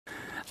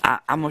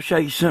I'm going to show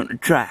you something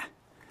to try.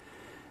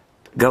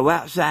 Go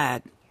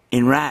outside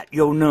and write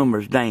your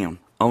numbers down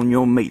on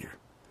your meter.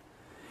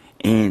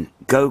 And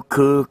go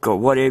cook or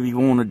whatever you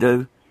want to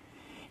do.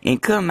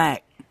 And come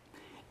back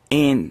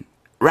and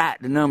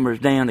write the numbers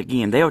down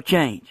again. They'll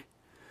change.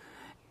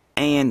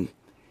 And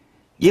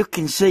you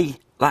can see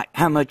like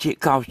how much it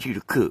costs you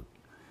to cook.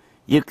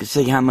 You can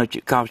see how much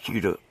it costs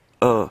you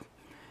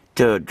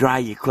to dry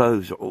your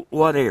clothes or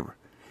whatever.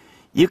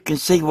 You can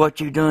see what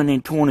you've done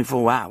in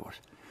 24 hours.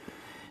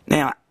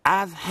 Now,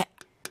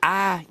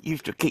 I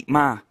used to keep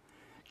my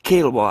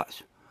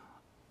kilowatts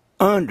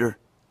under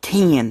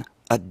 10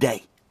 a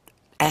day.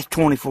 That's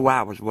 24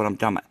 hours what I'm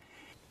talking about.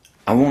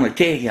 I want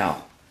to tell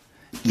y'all,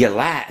 your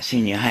lights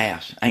in your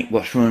house ain't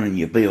what's running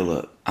your bill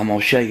up. I'm going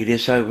to show you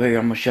this over here.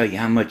 I'm going to show you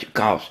how much it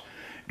costs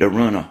to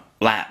run a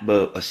light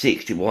bulb, a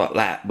 60-watt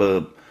light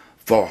bulb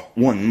for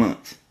 1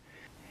 month.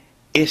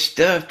 It's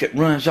stuff that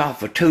runs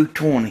off of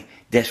 220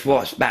 that's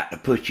what's about to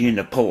put you in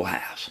the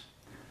poorhouse.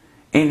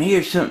 And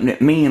here's something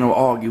that men will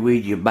argue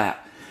with you about.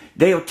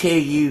 They'll tell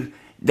you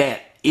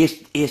that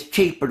it's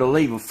cheaper to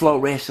leave a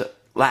fluorescent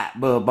light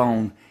bulb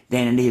on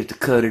than it is to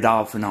cut it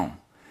off and on.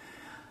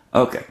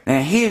 Okay,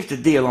 now here's the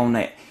deal on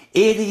that.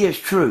 It is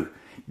true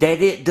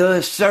that it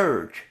does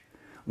surge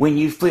when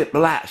you flip the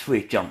light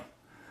switch on.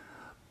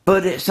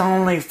 But it's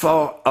only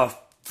for a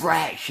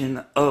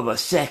fraction of a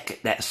second,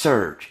 that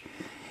surge.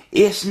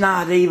 It's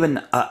not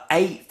even an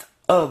eighth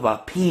of a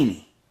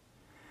penny.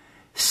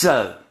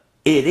 So,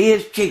 it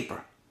is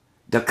cheaper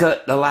to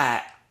cut the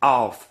light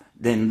off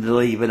than to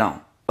leave it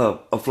on,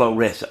 a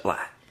fluorescent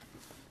light.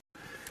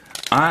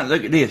 Alright,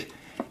 look at this.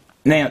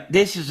 Now,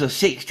 this is a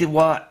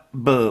 60-watt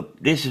bulb.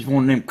 This is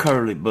one of them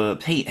curly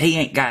bulbs. He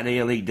ain't got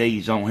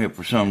LEDs on here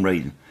for some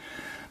reason.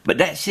 But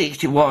that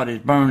 60 watt is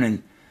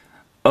burning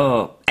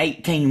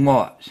 18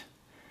 watts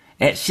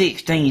at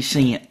 16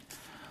 cents.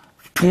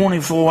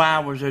 24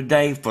 hours a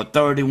day for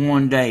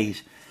 31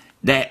 days.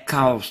 That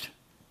costs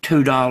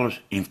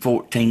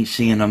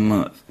 $2.14 a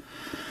month.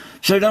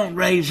 So don't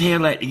raise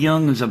hell at the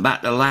youngins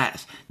about the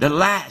lights. The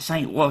lights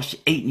ain't what's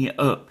eating you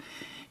up.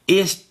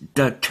 It's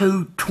the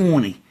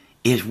 220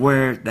 is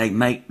where they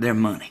make their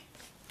money.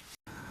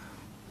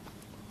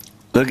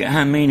 Look at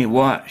how many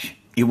watts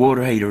your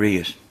water heater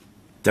is.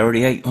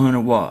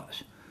 3,800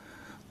 watts.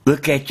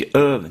 Look at your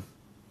oven.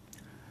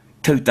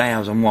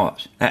 2,000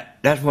 watts.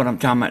 That's what I'm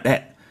talking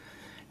about.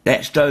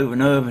 That stove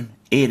and oven,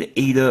 it'll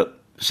eat up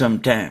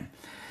sometime.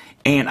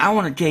 And I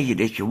want to tell you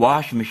that your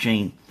washing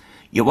machine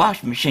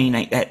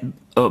ain't that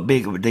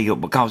big of a deal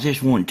because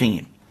it's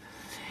 110.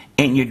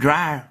 And your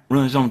dryer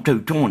runs on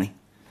 220.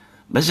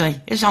 But see,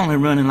 it's only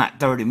running like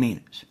 30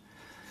 minutes.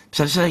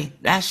 So see,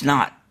 that's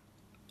not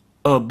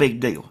a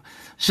big deal.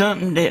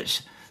 Something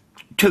that's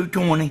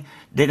 220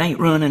 that ain't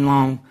running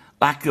long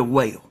like your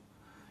well.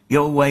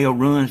 Your well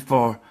runs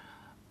for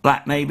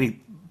like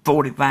maybe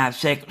 45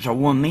 seconds or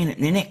 1 minute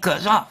and then it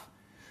cuts off.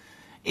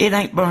 It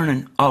ain't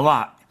burning a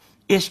lot.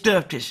 It's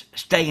stuff that's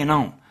staying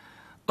on,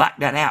 like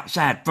that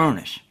outside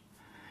furnace,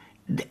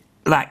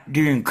 like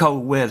during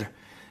cold weather.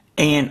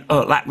 And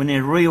like when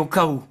it's real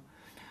cold,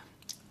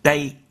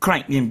 they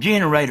crank them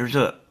generators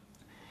up,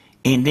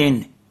 and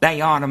then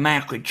they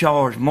automatically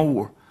charge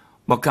more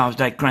because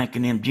they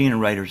cranking them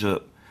generators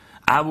up.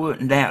 I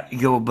wouldn't doubt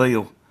your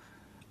bill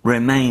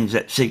remains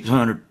at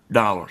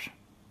 $600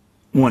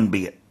 one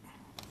bit.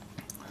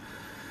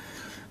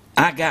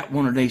 I got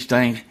one of these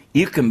things.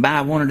 You can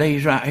buy one of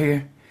these right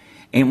here,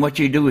 and what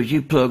you do is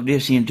you plug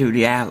this into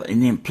the outlet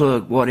and then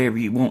plug whatever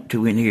you want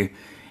to in here,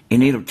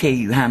 and it'll tell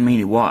you how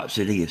many watts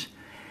it is.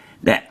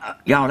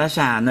 Y'all, that's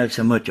how I know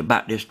so much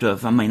about this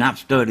stuff. I mean, I've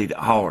studied it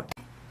hard.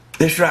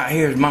 This right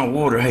here is my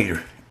water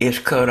heater. It's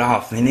cut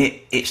off, and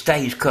it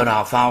stays cut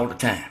off all the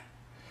time.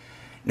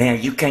 Now,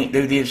 you can't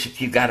do this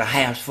if you got a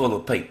house full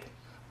of people,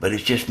 but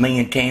it's just me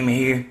and Tammy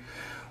here.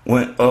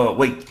 When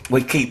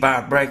we keep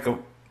our breaker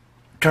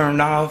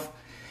turned off,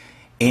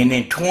 and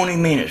then 20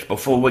 minutes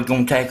before we're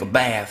going to take a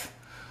bath,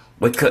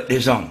 we cut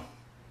this on.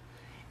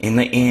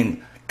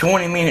 And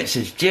 20 minutes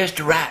is just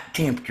the right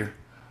temperature,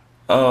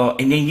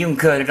 and then you can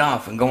cut it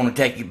off and go on and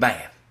take your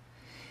bath.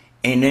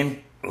 And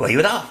then leave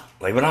it off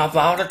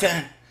all the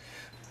time.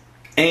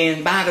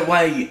 And by the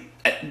way,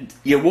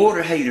 your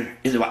water heater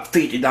is about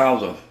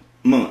 $50 a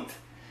month.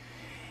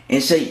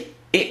 And see,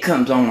 it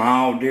comes on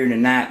all during the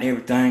night and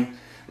everything,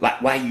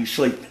 like while you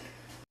sleeping.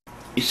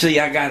 You see,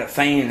 I got a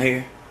fan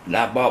here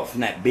that I bought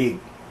from that big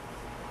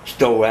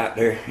store out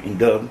there in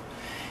Dublin.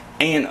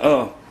 And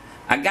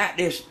I got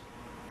this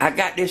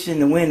in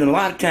the window. A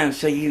lot of times,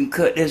 so you can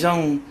cut this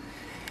on,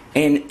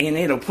 and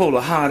it'll pull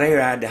the hot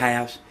air out of the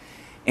house.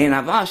 And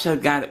I've also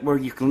got it where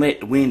you can let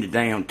the window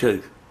down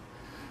too.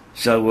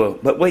 So,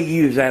 but we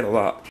use that a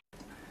lot.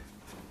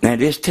 Now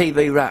this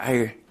TV right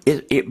here,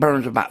 it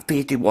burns about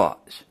 50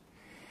 watts.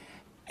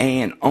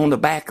 And on the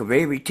back of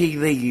every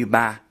TV you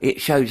buy, it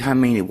shows how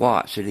many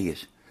watts it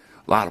is.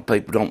 A lot of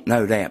people don't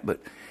know that,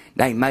 but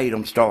they made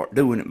them start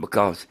doing it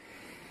because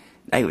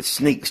they would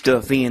sneak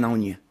stuff in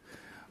on you.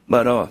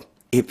 But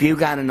if you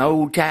got an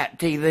old type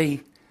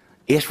TV,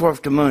 it's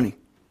worth the money.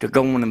 to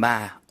go on and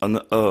buy an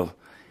LED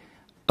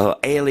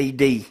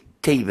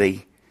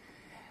TV.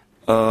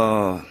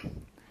 An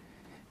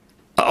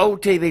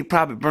old TV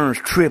probably burns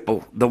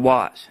triple the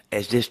watts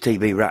as this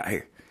TV right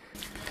here.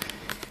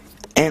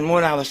 And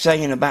what I was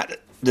saying about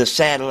the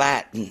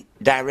satellite and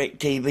direct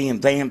TV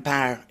and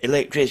vampire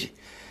electricity,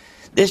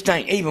 this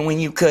thing, even when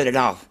you cut it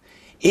off,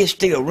 it's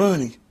still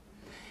running.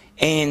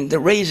 And the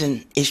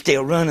reason it's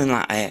still running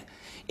like that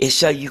is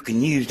so you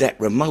can use that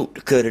remote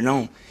to cut it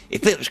on.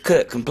 If it was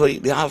cut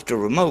completely off, the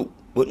remote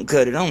wouldn't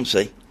cut it on,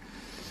 see?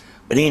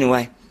 But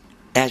anyway,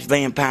 that's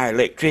vampire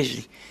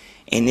electricity.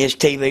 And this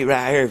TV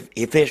right here,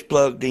 if it's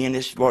plugged in,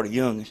 this is for the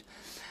youngest.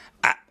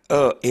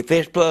 If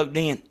it's plugged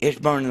in, it's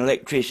burning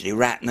electricity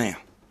right now.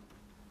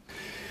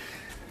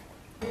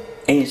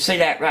 And you see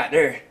that right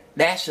there?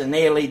 That's an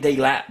LED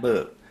light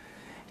bulb.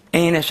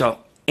 And it's a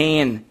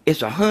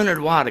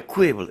 100-watt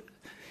equivalent.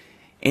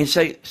 And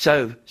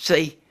so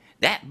see,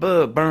 that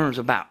bulb burns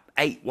about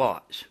 8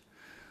 watts.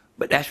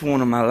 But that's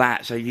one of my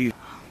lights I use.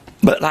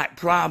 But like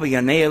probably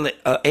an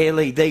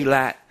LED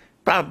light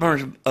probably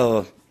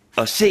burns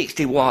a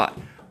 60 watt,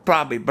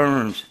 probably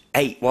burns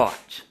 8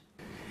 watts.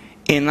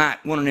 And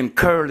like one of them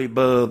curly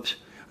bulbs,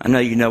 I know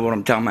you know what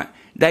I'm talking about,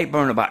 they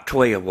burn about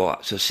 12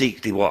 watts, a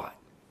 60 watt.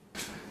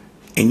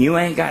 And you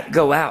ain't got to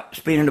go out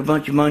spending a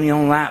bunch of money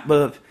on light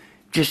bulbs.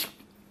 Just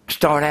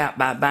start out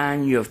by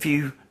buying you a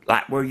few,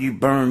 like where you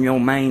burn your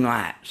main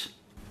lights.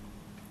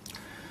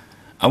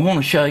 I want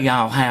to show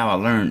y'all how I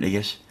learned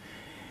this.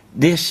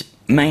 This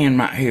man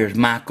right here is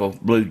Michael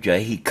Blue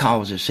Jay. He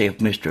calls himself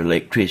Mr.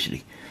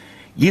 Electricity.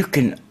 You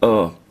can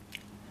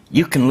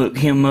look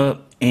him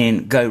up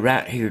and go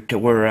right here to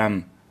where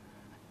I'm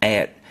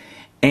at.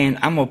 And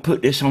I'm going to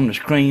put this on the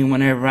screen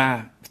whenever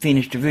I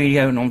finish the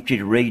video, and I want you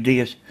to read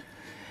this.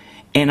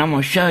 And I'm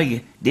going to show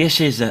you, this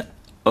is a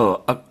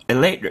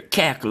electric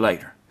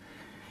calculator.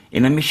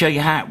 And let me show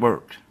you how it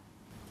works.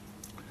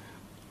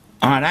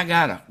 Alright, I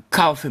got a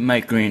coffee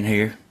maker in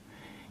here.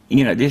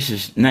 You know, this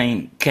is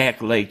named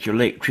Calculate Your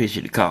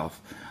Electricity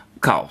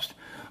Cost.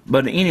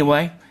 But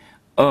anyway,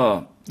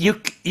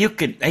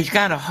 it's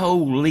got a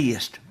whole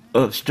list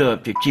of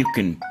stuff that you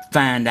can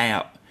find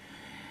out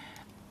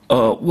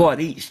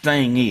what each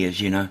thing is,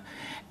 you know.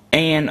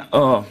 And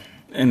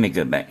let me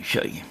go back and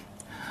show you.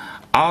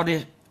 All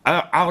this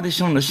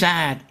on the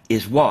side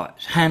is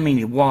watts. How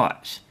many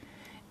watts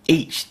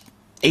each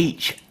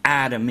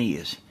item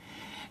is.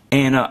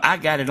 And I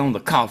got it on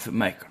the coffee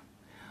maker.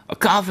 A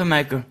coffee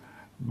maker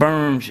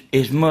burns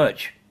as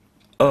much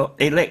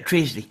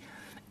electricity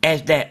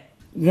as that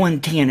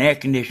 110 air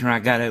conditioner I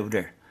got over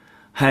there.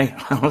 Hey,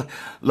 a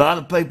lot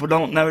of people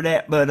don't know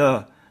that, but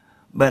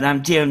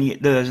I'm telling you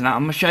it does. And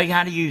I'm going to show you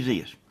how to use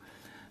this.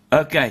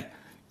 Okay,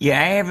 your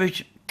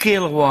average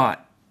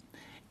kilowatt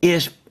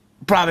is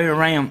probably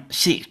around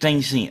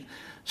 16 cents.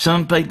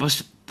 Some people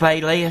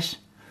pay less,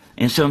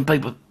 and some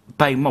people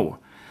pay more.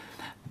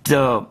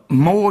 The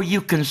more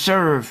you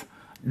conserve,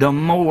 the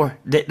more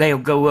that they'll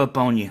go up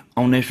on you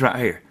on this right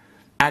here.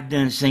 I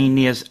done seen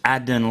this. I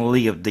done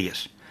lived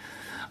this.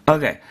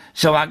 Okay,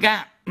 so I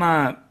got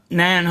my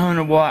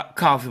 900-watt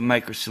coffee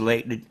maker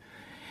selected,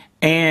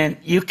 and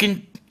you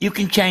can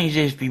change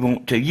this if you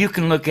want to. You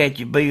can look at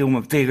your bill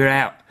and figure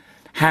out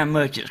how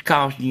much it's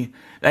costing you.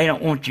 They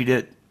don't want you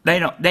to. They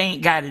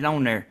ain't got it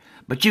on there,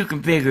 but you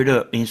can figure it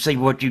up and see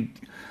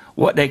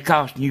what they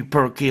costing you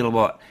per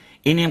kilowatt.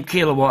 And them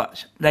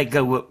kilowatts, they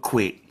go up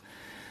quick.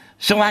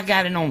 So I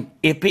got it on,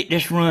 if it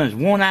just runs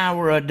 1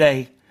 hour a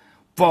day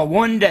for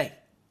 1 day,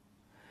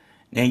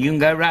 then you can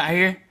go right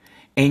here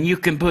and you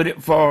can put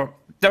it for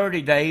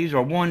 30 days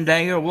or 1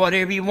 day or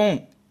whatever you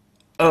want.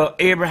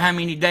 Every how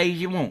many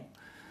days you want.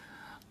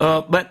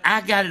 But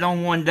I got it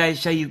on 1 day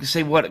so you can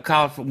see what it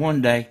costs for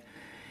 1 day.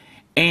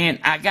 And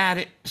I got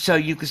it so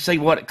you can see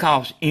what it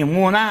costs in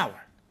 1 hour.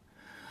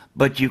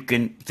 But you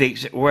can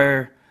fix it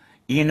where,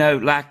 you know,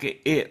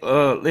 like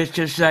let's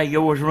just say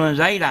yours runs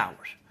 8 hours.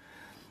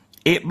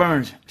 It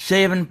burns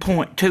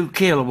 7.2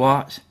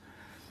 kilowatts.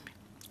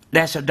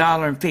 That's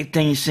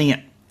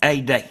 $1.15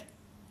 a day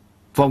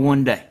for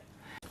 1 day.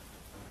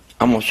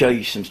 I'm going to show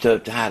you some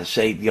stuff to how to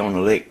save you on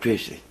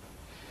electricity.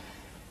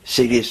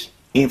 See this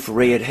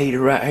infrared heater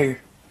right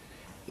here?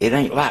 It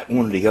ain't like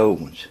one of the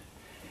old ones.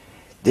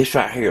 This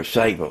right here will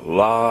save a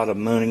lot of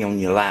money on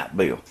your light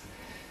bill.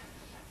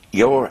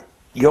 Your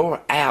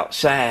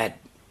outside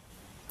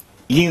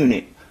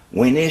unit,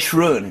 when it's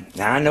running,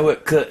 now I know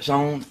it cuts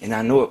on and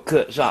I know it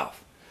cuts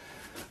off,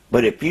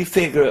 but if you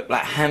figure up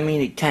like how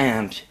many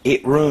times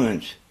it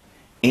runs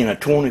in a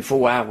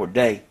 24-hour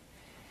day,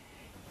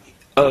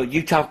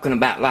 you're talking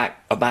about like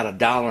about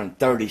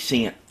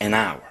 $1.30 an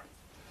hour.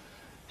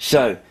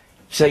 So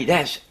see,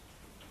 that's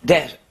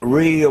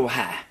real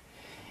high.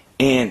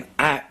 And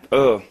I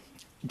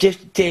just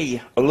to tell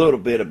you a little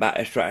bit about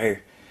this right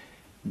here,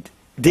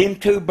 them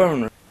two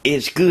burners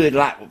is good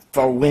like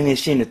for when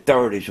it's in the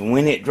 30s, and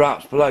when it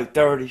drops below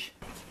 30s,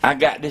 I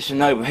got this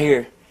one over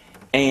here,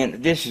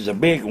 and this is a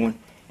big one,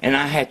 and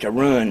I had to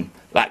run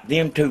like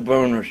them two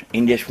burners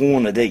in just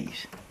one of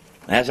these.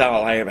 That's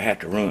all I ever have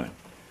to run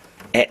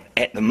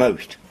at the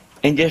most.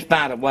 And just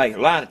by the way, a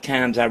lot of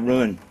times I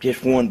run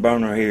just one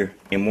burner here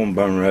and one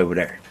burner over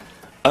there.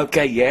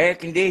 Okay, your air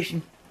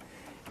conditioning.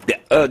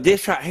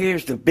 This right here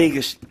is the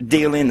biggest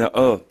deal in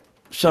the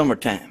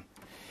summertime.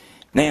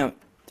 Now,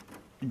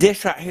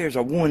 this right here is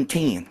a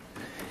 110.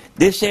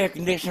 This air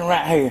conditioner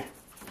right here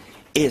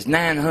is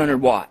 900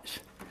 watts.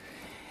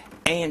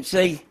 And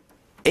see,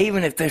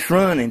 even if it's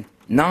running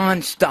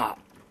non-stop,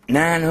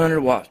 900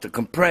 watts, the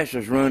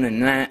compressor's running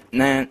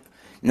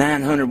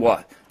 900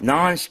 watts,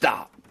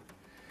 non-stop.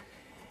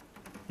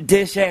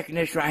 This air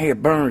conditioner right here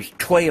burns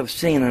 12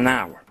 cents an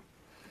hour.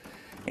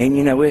 And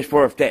you know, it's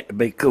worth that to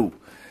be cool.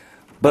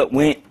 But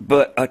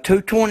a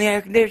 220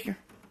 air conditioner,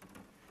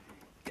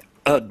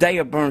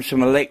 they'll burn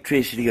some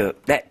electricity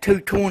up. That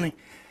 220,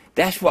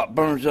 that's what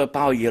burns up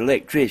all your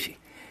electricity.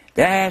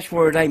 That's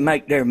where they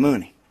make their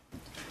money.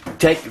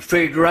 Take the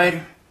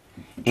refrigerator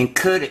and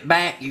cut it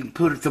back. You can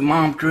put a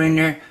thermometer in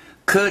there,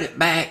 cut it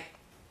back,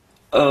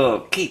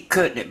 keep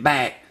cutting it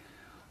back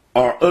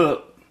or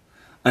up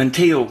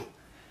until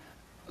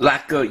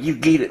you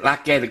get it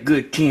like at a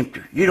good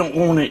temperature. You don't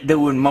want it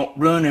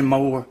running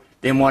more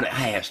than what it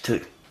has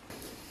to.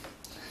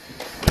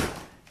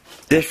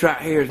 This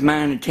right here is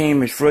mine and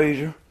Tammy's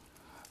freezer.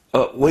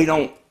 We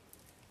don't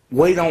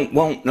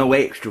want no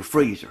extra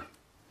freezer,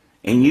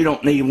 and you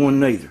don't need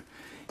one neither.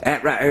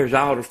 That right here is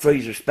all the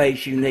freezer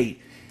space you need.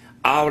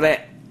 All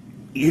that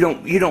you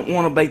don't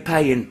want to be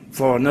paying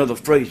for another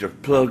freezer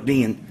plugged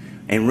in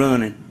and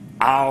running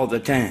all the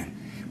time.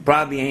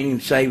 Probably ain't even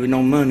saving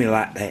no money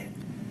like that.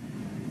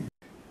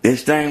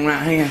 This thing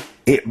right here,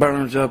 it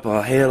burns up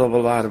a hell of a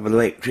lot of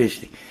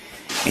electricity.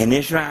 And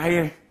this right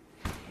here,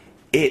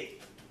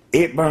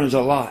 it burns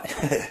a lot.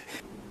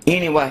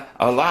 Anyway,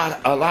 a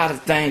lot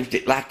of things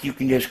that like you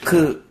can just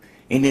cook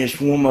and just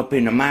warm up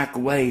in the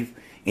microwave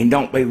and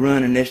don't be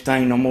running this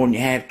thing no more than you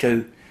have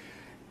to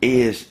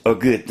is a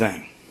good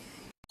thing.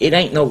 It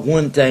ain't no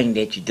one thing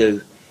that you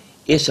do.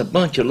 It's a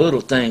bunch of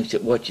little things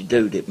that what you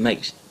do that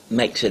makes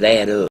it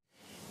add up.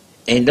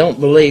 And don't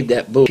believe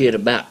that bullshit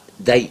about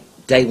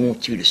they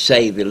want you to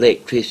save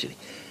electricity.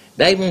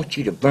 They want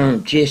you to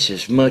burn just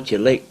as much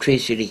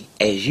electricity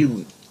as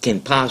you can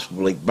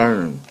possibly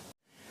burn.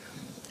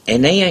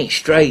 And they ain't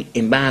straight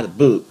and by the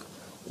book.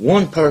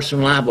 One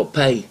person liable to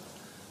pay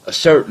a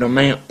certain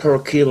amount per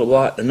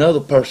kilowatt,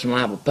 another person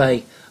liable to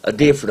pay a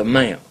different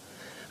amount.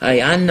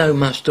 Hey, I know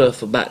my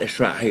stuff about this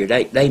right here.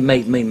 They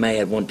made me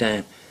mad one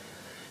time.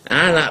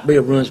 Our light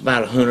bill runs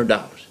about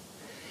 $100.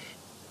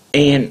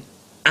 And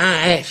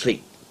I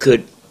actually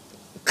could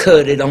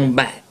cut it on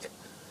back.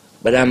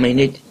 But I mean,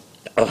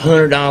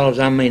 $100,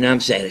 I mean, I'm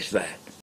satisfied.